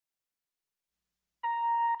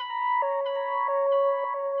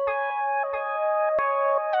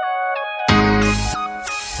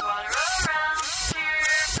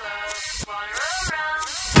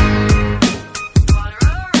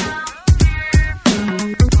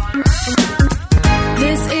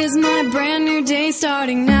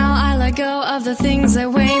Starting now, I let go of the things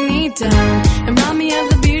that weigh me down and remind me of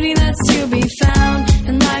the beauty that's to be found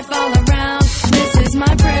in life all around. This is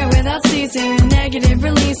my prayer without ceasing, the negative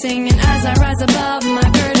releasing, and as I rise above, my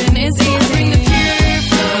burden is easing.